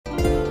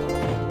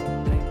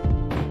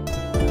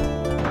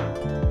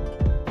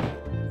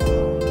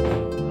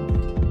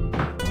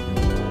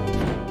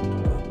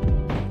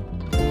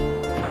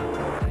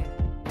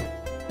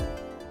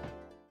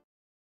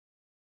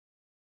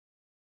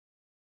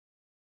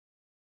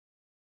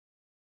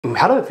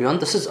Hello everyone,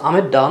 this is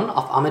Amit Dunn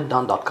of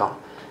AmitDunn.com.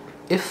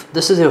 If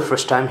this is your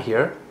first time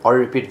here or a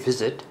repeat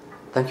visit,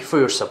 thank you for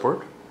your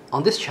support.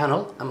 On this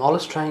channel, I'm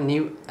always trying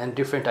new and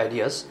different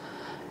ideas.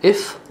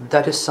 If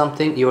that is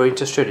something you are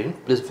interested in,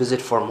 please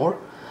visit for more.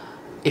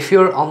 If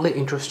you're only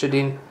interested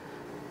in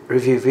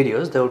review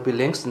videos, there will be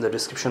links in the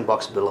description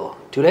box below.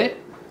 Today,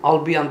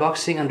 I'll be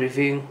unboxing and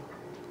reviewing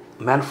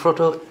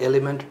Manfrotto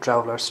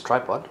Travel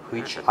Tripod,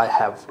 which I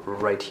have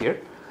right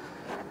here.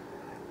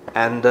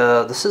 And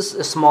this is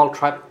a small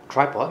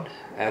tripod,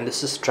 and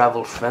this is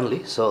travel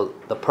friendly. So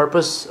the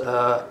purpose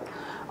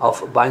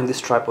of buying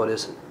this tripod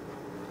is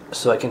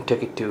so I can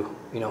take it to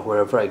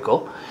wherever I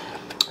go.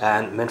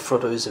 And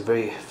Manfrotto is a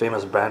very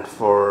famous brand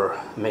for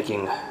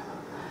making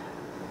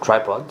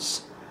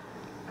tripods.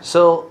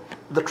 So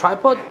the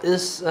tripod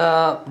is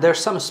there's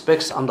some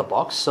specs on the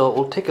box, so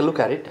we'll take a look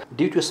at it.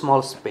 Due to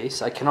small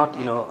space, I cannot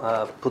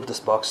put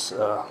this box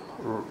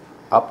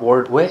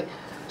upward way.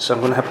 So I'm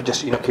going to have to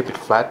just keep it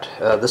flat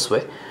this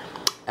way,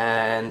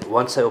 and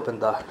once I open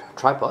the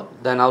tripod,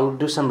 then I'll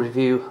do some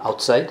review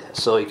outside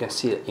so you can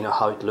see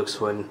how it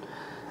looks when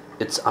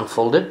it's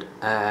unfolded,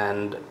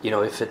 and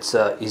if it's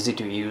easy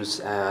to use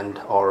and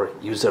or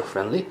user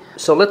friendly.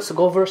 So let's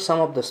go over some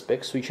of the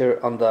specs which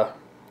are on the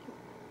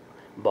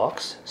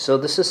box. So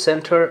this is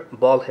center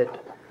ball head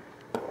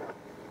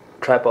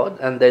tripod,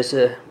 and there's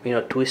a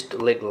twist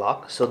leg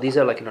lock. So these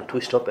are like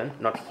twist open,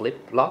 not flip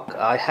lock.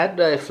 I had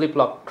a flip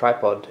lock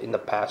tripod in the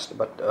past,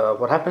 but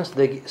what happens,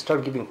 they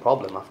start giving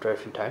problem after a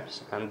few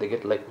times and they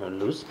get like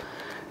loose.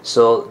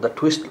 So the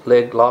twist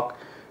leg lock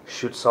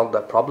should solve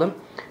that problem.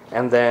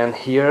 And then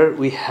here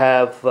we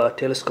have a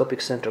telescopic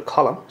center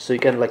column, so you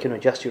can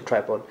adjust your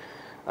tripod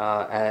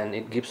and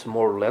it gives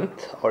more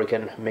length, or you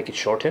can make it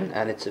shorten,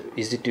 and it's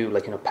easy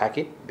to pack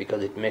it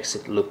because it makes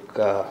it look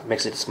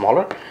makes it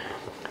smaller.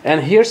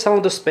 And here's some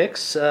of the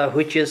specs,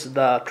 which is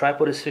the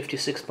tripod is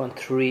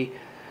 56.3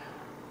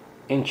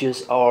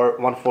 inches or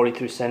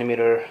 143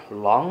 centimeter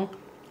long,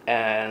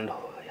 and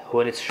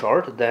when it's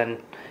short,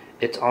 then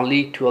it's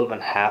only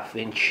 12.5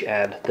 inch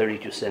and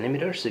 32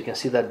 centimeters. So you can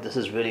see that this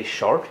is really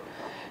short,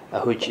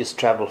 which is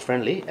travel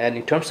friendly. And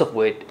in terms of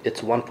weight,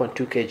 it's 1.2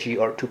 kg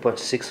or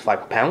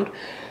 2.65 pound,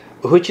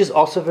 which is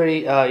also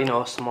very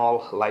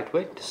small,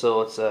 lightweight.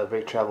 So it's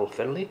very travel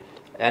friendly.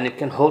 And it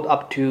can hold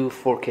up to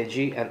 4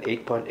 kg and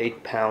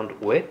 8.8 pound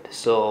weight.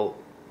 So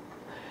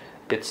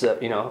it's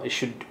it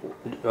should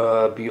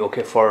be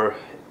okay for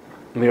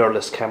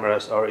mirrorless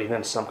cameras or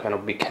even some kind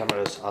of big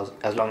cameras,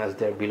 as long as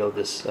they're below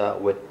this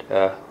weight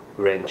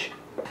range.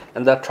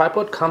 And the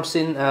tripod comes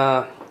in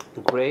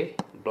gray,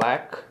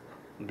 black,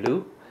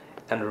 blue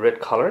and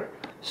red color.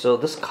 So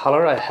this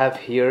color I have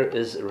here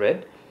is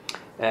red.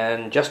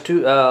 And just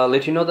to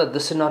let you know that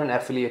this is not an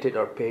affiliated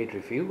or paid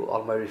review.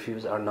 All my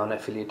reviews are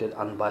non-affiliated,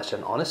 unbiased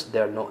and honest.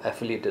 There are no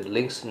affiliated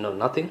links, no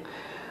nothing.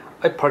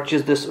 I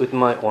purchased this with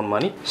my own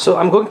money. So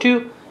I'm going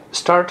to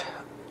start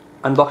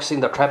unboxing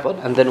the tripod,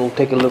 and then we'll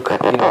take a look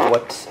at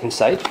what's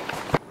inside.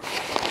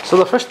 So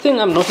the first thing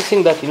I'm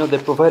noticing that they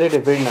provided a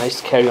very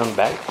nice carry-on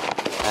bag,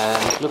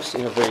 and it looks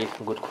very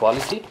good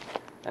quality.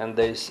 And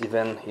there's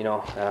even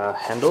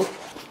handle.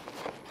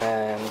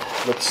 And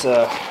let's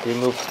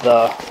remove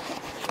the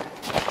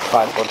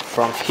tripod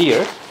from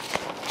here.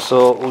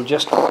 So we'll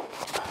just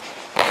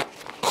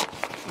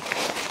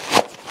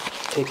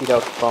take it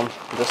out from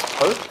this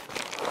part,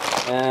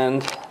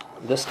 and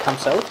this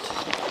comes out.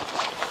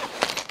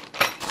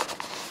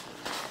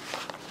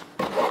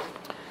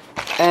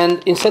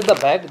 And inside the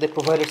bag they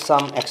provided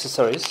some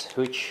accessories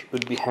which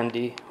would be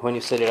handy when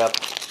you set it up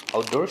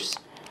outdoors.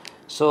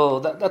 So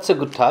that's a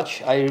good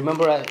touch. I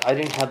remember I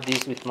didn't have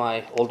these with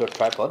my older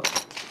tripod,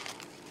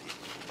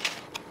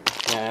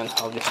 and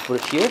I'll just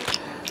put it here.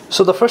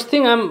 So the first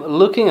thing I'm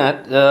looking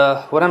at,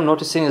 what I'm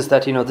noticing is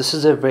that this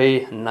is a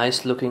very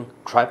nice looking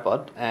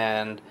tripod,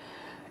 and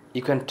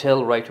you can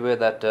tell right away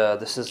that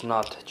this is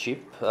not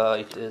cheap.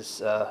 It is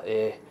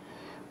a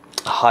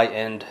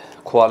high-end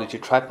quality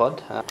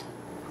tripod.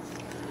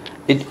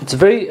 It's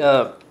very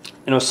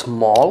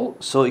small,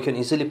 so you can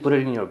easily put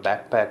it in your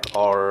backpack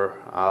or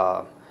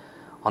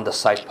on the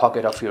side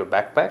pocket of your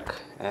backpack,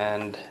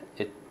 and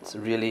it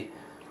really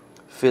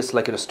feels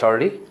like it's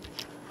sturdy.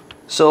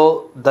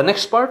 So the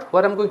next part,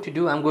 what I'm going to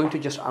do, I'm going to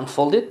just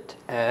unfold it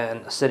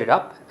and set it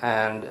up,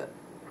 and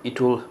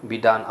it will be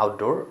done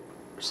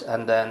outdoors,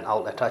 and then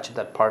I'll attach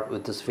that part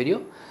with this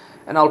video,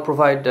 and I'll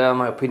provide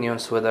my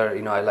opinions whether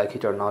I like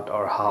it or not,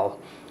 or how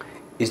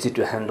easy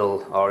to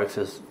handle, or if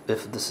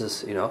this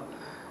is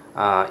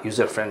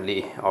user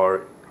friendly,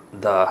 or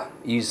the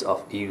ease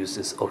of use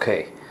is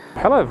okay.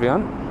 Hello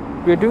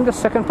everyone, we're doing the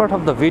second part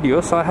of the video.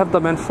 So I have the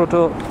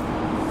Manfrotto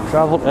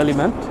Travel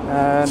Element,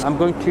 and I'm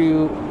going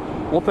to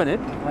open it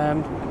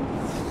and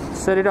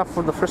set it up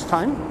for the first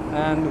time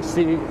and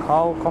see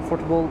how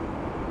comfortable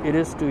it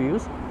is to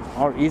use,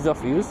 or ease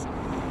of use,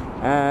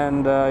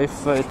 and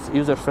if it's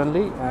user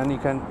friendly and you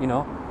can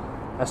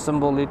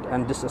assemble it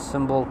and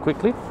disassemble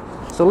quickly.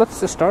 So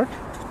let's start.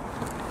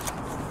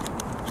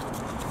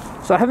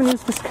 So I haven't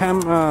used this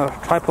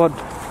tripod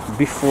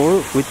before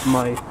with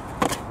my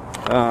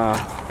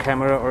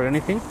camera or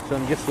anything. So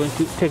I'm just going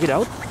to take it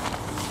out.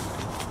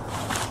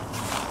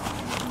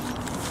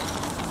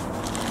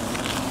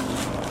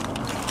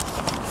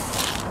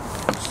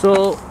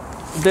 So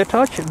they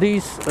attach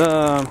these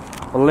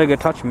leg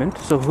attachment,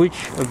 so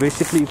which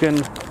basically you can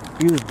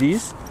use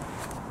these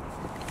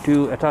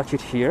to attach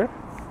it here.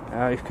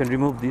 You can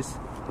remove these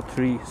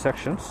 3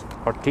 sections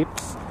or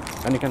tips,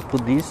 and you can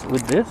put these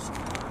with this,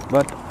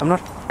 but I'm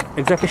not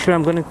exactly sure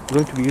I'm going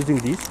to be using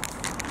these,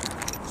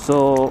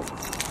 so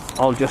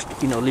I'll just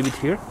leave it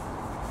here.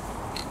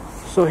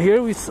 So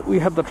here we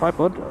have the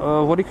tripod.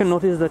 What you can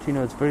notice that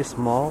it's very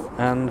small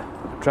and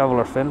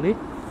traveler friendly,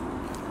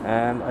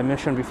 and I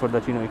mentioned before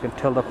that you can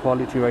tell the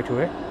quality right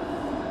away.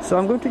 So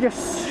I'm going to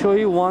just show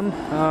you one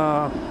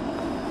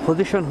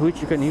position which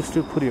you can use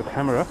to put your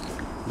camera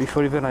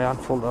before even I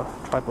unfold the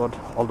tripod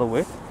all the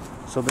way.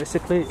 So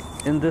basically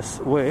in this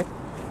way,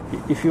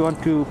 if you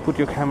want to put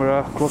your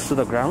camera close to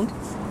the ground,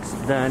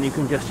 then you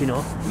can just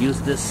use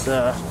this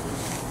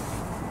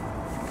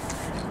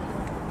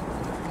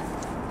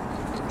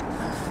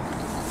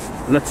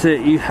let's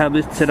say you have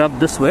it set up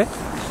this way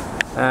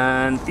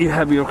and you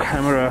have your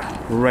camera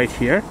right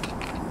here.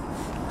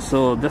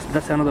 So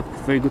that's another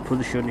very good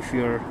position if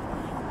you're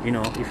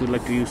if you'd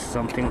like to use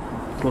something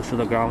close to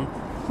the ground.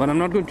 But I'm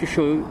not going to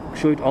show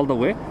it all the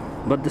way,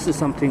 but this is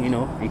something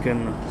you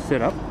can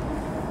set up.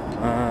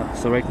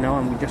 So right now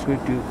I'm just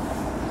going to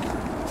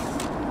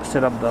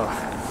set up the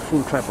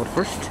full tripod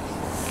first.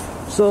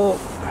 So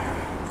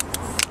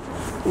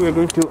we are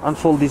going to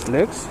unfold these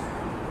legs,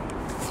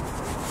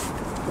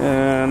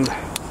 and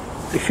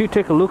if you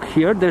take a look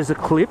here, there's a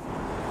clip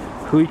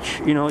which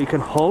you can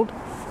hold,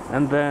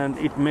 and then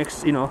it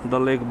makes the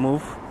leg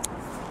move,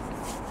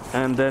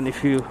 and then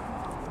if you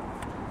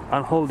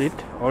unhold it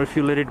or if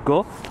you let it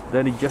go,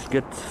 then it just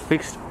gets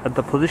fixed at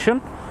the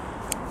position.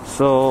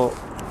 So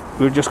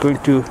we're just going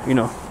to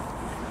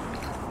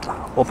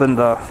open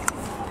the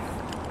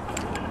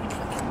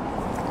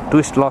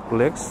twist lock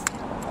legs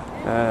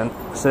and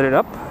set it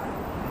up.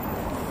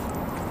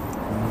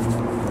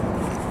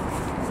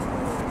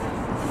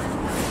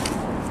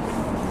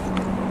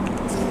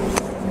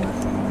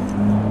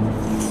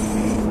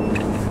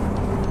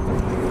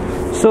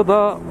 So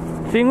the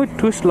thing with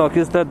twist lock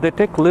is that they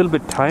take a little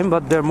bit time,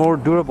 but they're more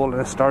durable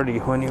and sturdy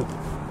when you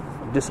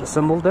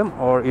disassemble them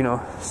or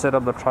set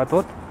up the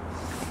tripod.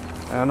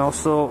 And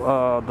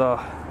also the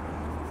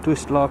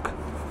twist lock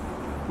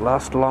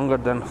lasts longer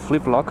than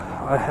flip lock.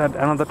 I had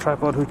another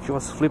tripod which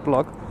was flip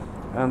lock,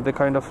 and they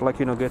kind of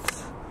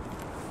gets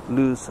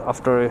loose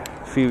after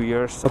a few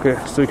years. Okay,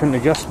 so you can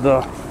adjust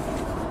the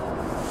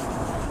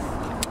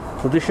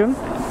position,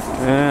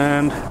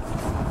 and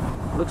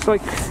looks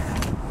like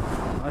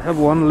I have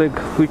one leg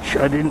which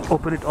I didn't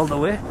open it all the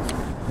way,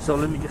 so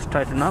let me just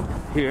tighten up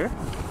here.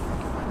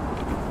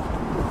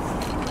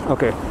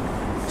 Okay,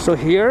 so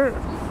here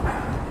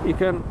you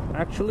can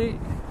actually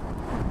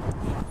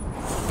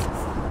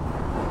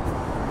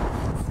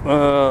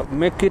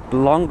make it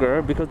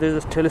longer because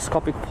there's a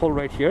telescopic pole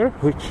right here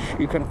which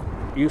you can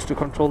use to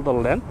control the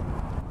length,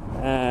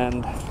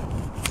 and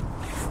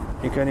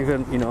you can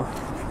even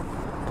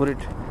put it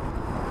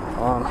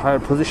on higher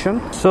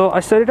position. So I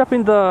set it up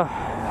in the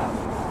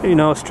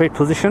straight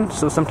position,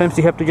 so sometimes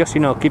you have to just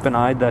keep an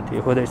eye that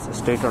whether it's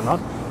straight or not,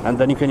 and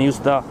then you can use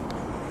the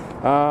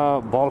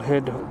ball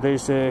head.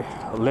 There's a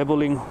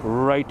labeling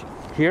right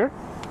here,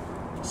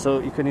 so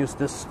you can use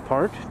this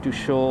part to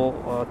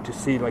show to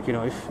see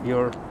if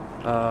your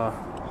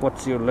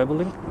what's your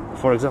labeling.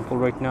 For example,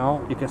 right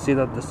now you can see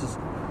that this is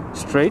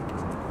straight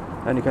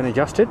and you can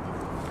adjust it.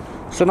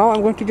 So now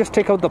I'm going to just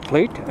take out the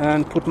plate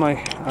and put my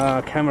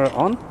camera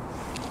on,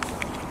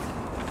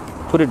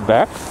 put it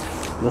back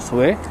this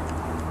way,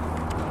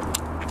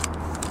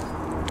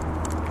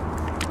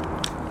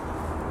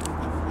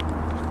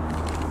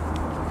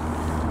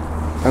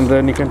 and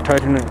then you can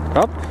tighten it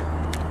up.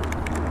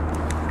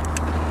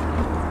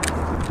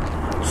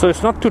 So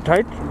it's not too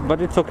tight,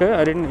 but it's okay.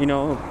 I didn't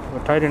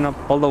tighten up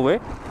all the way.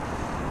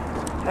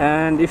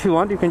 And if you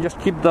want, you can just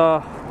keep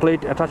the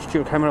plate attached to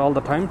your camera all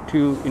the time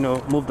to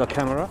move the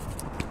camera.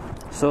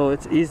 So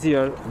it's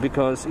easier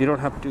because you don't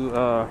have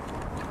to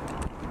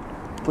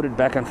put it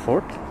back and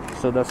forth.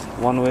 So that's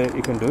one way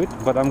you can do it.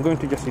 But I'm going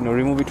to just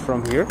remove it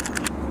from here,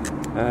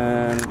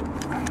 and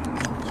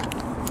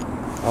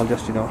I'll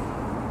just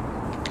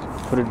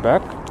put it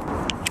back,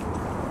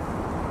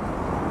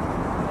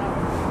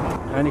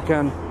 and you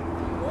can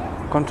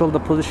control the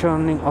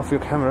positioning of your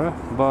camera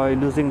by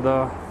losing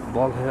the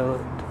ball head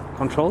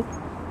control,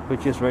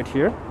 which is right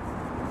here,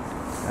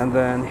 and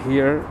then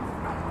here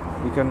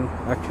you can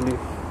actually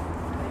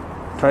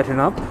tighten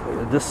up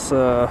this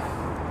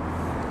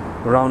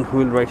round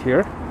wheel right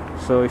here.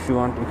 So if you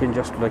want, you can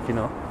just make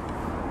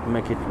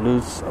it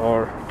loose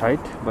or tight,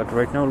 but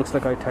right now it looks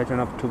like I tighten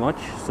up too much,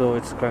 so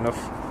it's kind of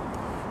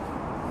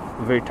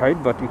very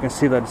tight, but you can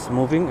see that it's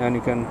moving, and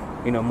you can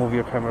move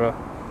your camera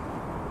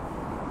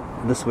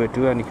this way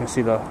too, and you can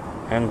see the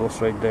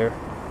angles right there.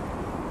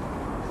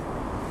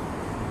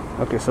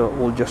 Okay, so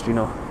we'll just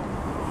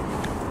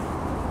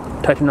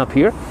tighten up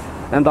here,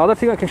 And the other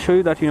thing I can show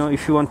you, that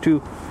if you want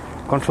to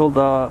control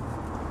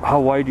how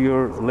wide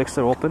your legs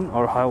are open,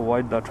 or how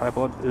wide the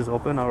tripod is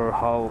open, or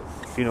how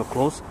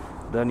close,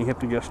 then you have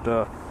to just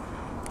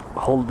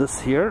hold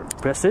this here,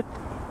 press it,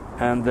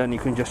 and then you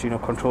can just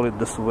control it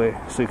this way.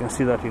 So you can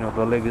see that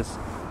the leg is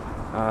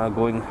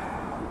going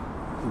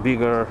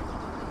bigger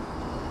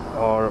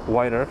or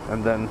wider,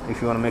 and then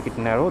if you want to make it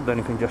narrow, then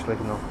you can just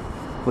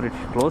put it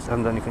close,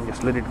 and then you can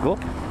just let it go,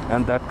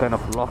 and that kind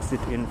of locks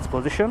it in its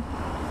position.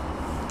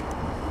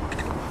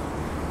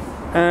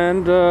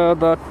 And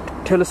the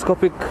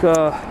telescopic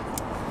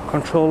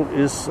control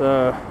is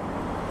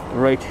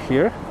right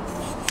here,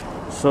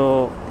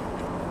 so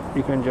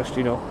you can just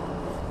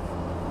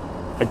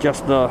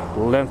adjust the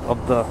length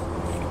of the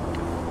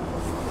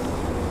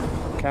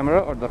camera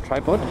or the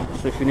tripod.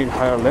 So if you need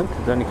higher length,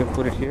 then you can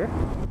put it here,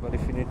 but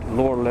if you need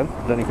lower length,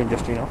 then you can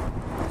just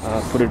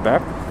put it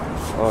back,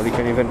 or you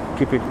can even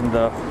keep it in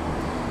the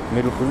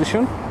middle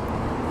position.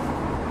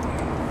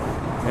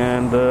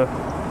 And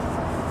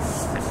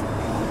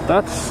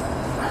that's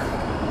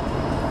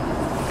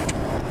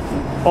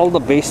all the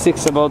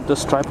basics about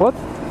this tripod.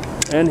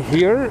 And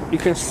here you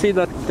can see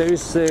that there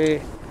is a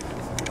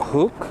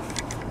hook,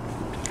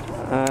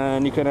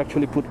 and you can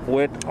actually put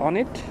weight on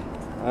it.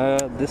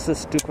 This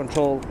is to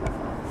control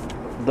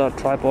the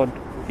tripod,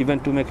 even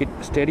to make it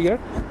steadier,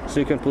 so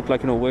you can put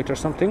weight or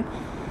something,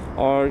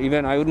 or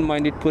even I wouldn't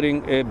mind it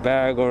putting a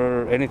bag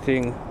or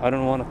anything I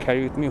don't want to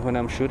carry with me when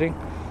I'm shooting.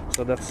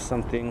 So that's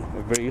something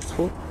very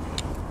useful.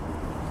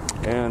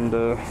 And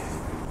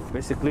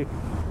basically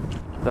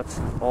that's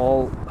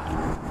all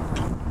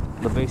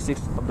the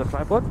basics of the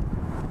tripod.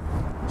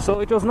 So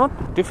it was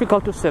not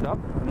difficult to set up,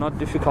 not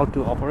difficult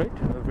to operate,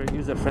 very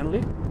user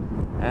friendly,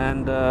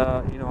 and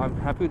I'm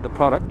happy with the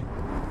product.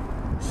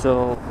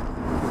 So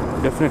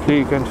definitely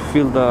you can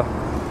feel the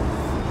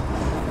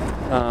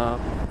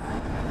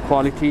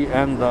quality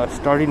and the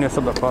sturdiness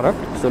of the product.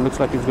 So it looks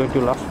like it's going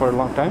to last for a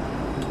long time.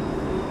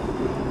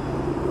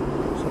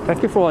 So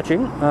thank you for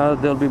watching.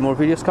 There'll be more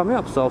videos coming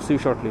up, so I'll see you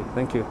shortly.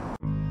 Thank you.